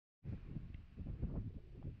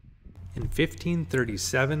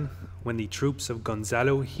1537, when the troops of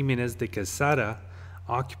Gonzalo Jimenez de Quesada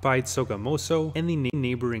occupied Sogamoso and the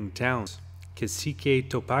neighboring towns, Cacique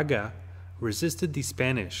Topaga resisted the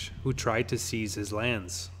Spanish, who tried to seize his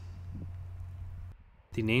lands.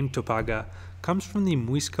 The name Topaga comes from the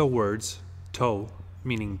Muisca words to,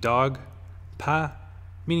 meaning dog, pa,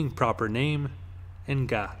 meaning proper name, and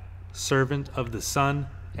ga, servant of the sun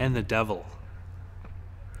and the devil.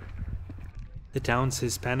 The town's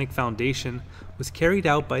Hispanic foundation was carried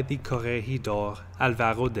out by the corregidor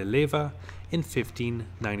Alvaro de Leyva in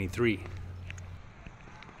 1593.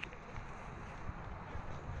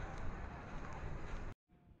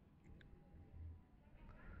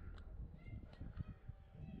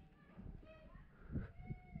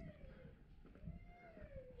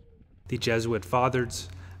 The Jesuit fathers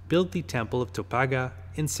built the Temple of Topaga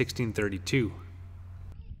in 1632,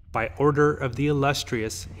 by order of the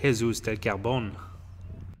illustrious Jesus del Carbon.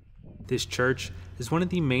 This church is one of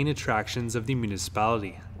the main attractions of the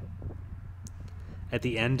municipality. At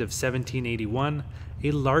the end of 1781,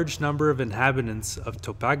 a large number of inhabitants of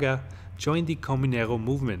Topaga joined the Comunero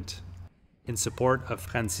movement in support of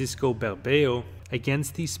Francisco Berbeo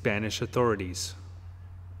against the Spanish authorities.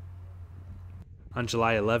 On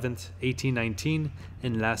July 11, 1819,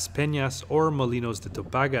 in Las Peñas or Molinos de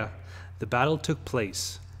Topaga, the battle took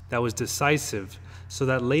place that was decisive, so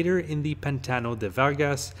that later in the Pantano de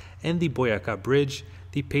Vargas and the Boyaca Bridge,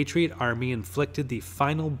 the Patriot Army inflicted the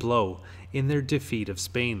final blow in their defeat of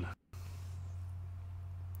Spain.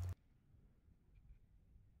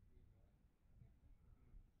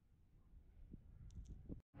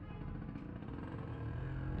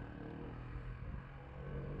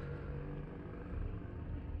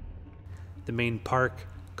 The main park,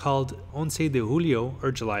 called Once de Julio,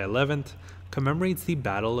 or July 11th, commemorates the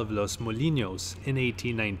Battle of Los Molinos in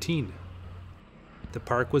 1819. The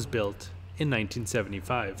park was built in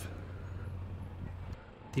 1975.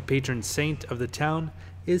 The patron saint of the town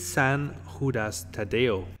is San Judas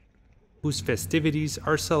Tadeo, whose festivities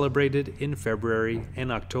are celebrated in February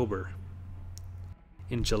and October.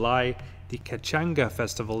 In July, the Cachanga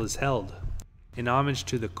festival is held, in homage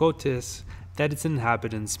to the cotes that its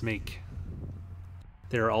inhabitants make.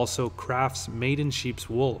 There are also crafts made in sheep's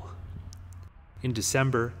wool. In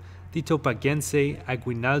December, the Topaguense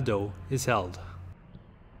Aguinaldo is held.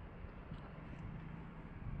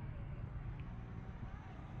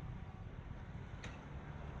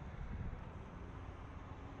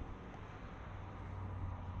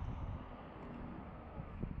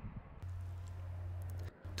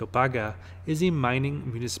 Topaga is a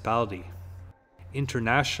mining municipality,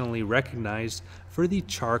 internationally recognized for the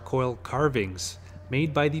charcoal carvings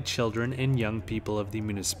made by the children and young people of the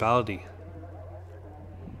municipality.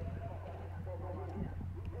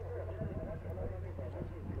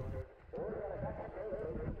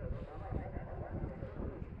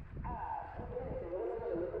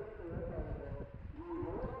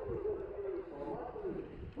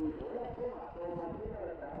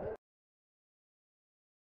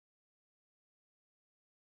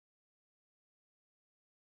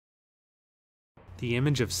 The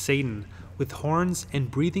image of Satan, with horns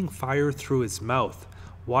and breathing fire through his mouth,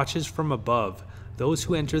 watches from above those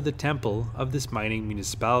who enter the temple of this mining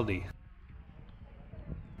municipality.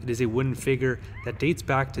 It is a wooden figure that dates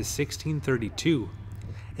back to 1632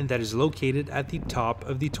 and that is located at the top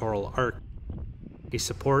of the Toral Arch, a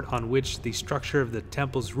support on which the structure of the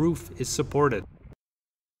temple's roof is supported.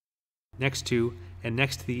 Next to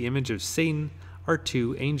the image of Satan are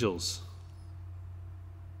two angels.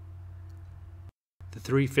 The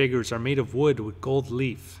three figures are made of wood with gold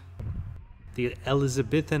leaf. The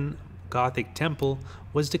Elizabethan Gothic temple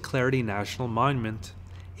was declared a national monument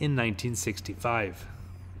in 1965.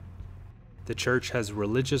 The church has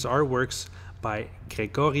religious artworks by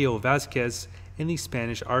Gregorio Vázquez and the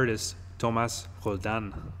Spanish artist Tomás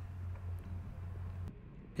Roldán.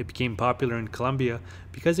 It became popular in Colombia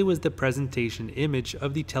because it was the presentation image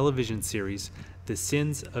of the television series The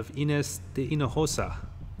Sins of Inés de Hinojosa.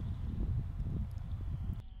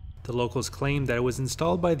 The locals claim that it was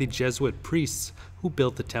installed by the Jesuit priests who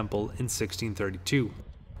built the temple in 1632,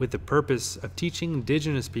 with the purpose of teaching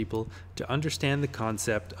indigenous people to understand the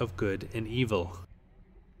concept of good and evil.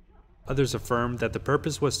 Others affirm that the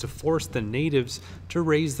purpose was to force the natives to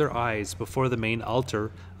raise their eyes before the main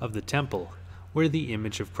altar of the temple, where the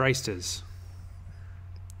image of Christ is.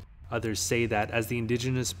 Others say that as the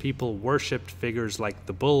indigenous people worshipped figures like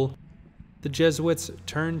the bull, the Jesuits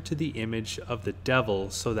turned to the image of the devil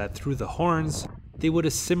so that through the horns they would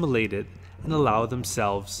assimilate it and allow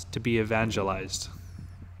themselves to be evangelized.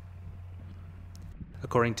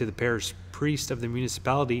 According to the parish priest of the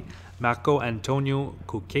municipality, Marco Antonio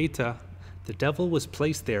Cuqueta, the devil was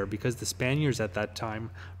placed there because the Spaniards at that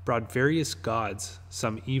time brought various gods,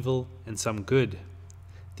 some evil and some good.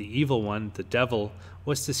 The evil one, the devil,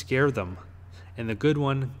 was to scare them, and the good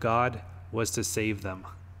one, God, was to save them.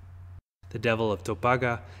 The devil of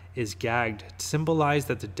Topaga is gagged to symbolize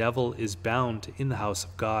that the devil is bound in the house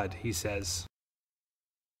of God, he says.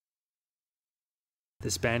 The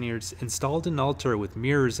Spaniards installed an altar with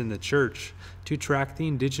mirrors in the church to attract the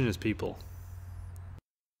indigenous people.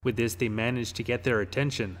 With this, they managed to get their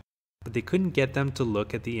attention, but they couldn't get them to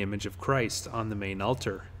look at the image of Christ on the main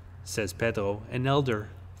altar, says Pedro, an elder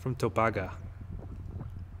from Topaga.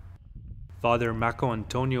 Father Marco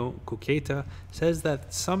Antonio Cuqueta says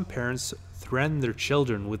that some parents threaten their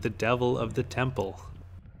children with the devil of the temple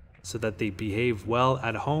so that they behave well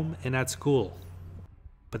at home and at school,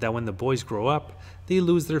 but that when the boys grow up, they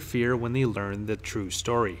lose their fear when they learn the true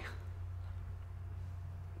story.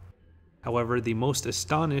 However, the most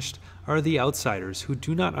astonished are the outsiders who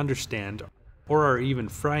do not understand or are even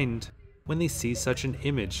frightened when they see such an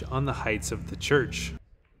image on the heights of the church.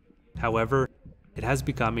 However, it has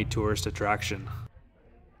become a tourist attraction.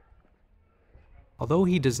 Although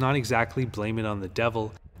he does not exactly blame it on the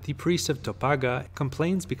devil, the priest of Topaga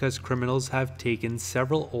complains because criminals have taken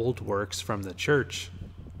several old works from the church.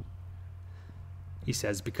 He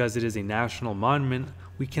says because it is a national monument,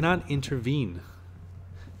 we cannot intervene.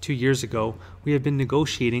 2 years ago, we have been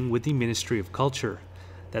negotiating with the Ministry of Culture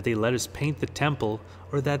that they let us paint the temple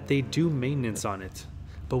or that they do maintenance on it,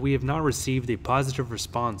 but we have not received a positive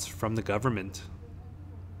response from the government.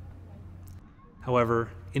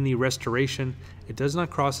 However, in the restoration, it does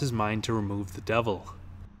not cross his mind to remove the devil,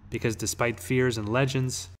 because despite fears and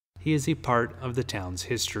legends, he is a part of the town's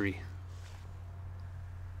history.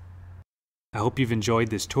 I hope you've enjoyed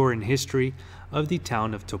this tour in history of the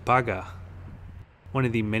town of Topaga, one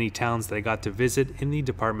of the many towns that I got to visit in the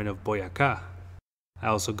department of Boyaca. I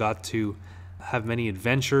also got to have many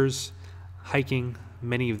adventures, hiking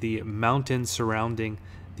many of the mountains surrounding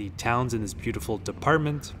the towns in this beautiful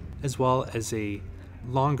department, as well as a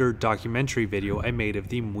longer documentary video I made of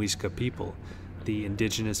the Muisca people, the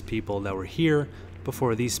indigenous people that were here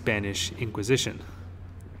before the Spanish Inquisition.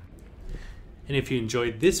 And if you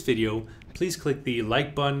enjoyed this video, please click the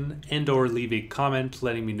like button and or leave a comment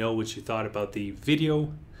letting me know what you thought about the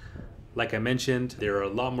video. Like I mentioned, there are a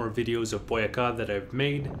lot more videos of Boyaca that I've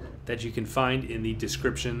made that you can find in the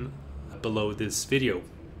description below this video.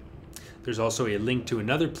 There's also a link to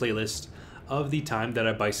another playlist of the time that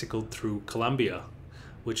I bicycled through Colombia,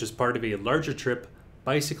 which is part of a larger trip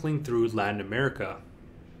bicycling through Latin America.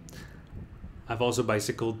 I've also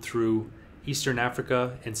bicycled through Eastern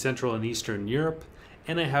Africa and Central and Eastern Europe,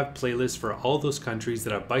 and I have playlists for all those countries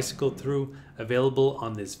that I've bicycled through available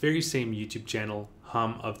on this very same YouTube channel,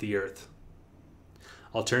 Hum of the Earth.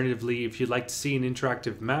 Alternatively, if you'd like to see an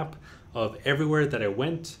interactive map of everywhere that I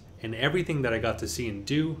went and everything that I got to see and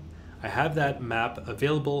do, I have that map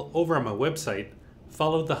available over on my website,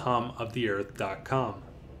 followthehumoftheearth.com.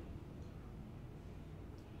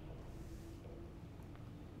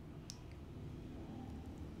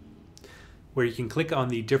 where you can click on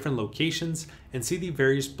the different locations and see the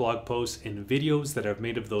various blog posts and videos that I've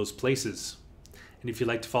made of those places. And if you'd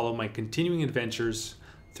like to follow my continuing adventures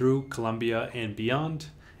through Colombia and beyond,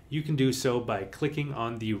 you can do so by clicking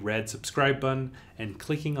on the red subscribe button and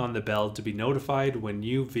clicking on the bell to be notified when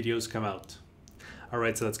new videos come out.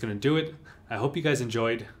 Alright, so that's going to do it. I hope you guys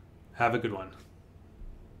enjoyed. Have a good one.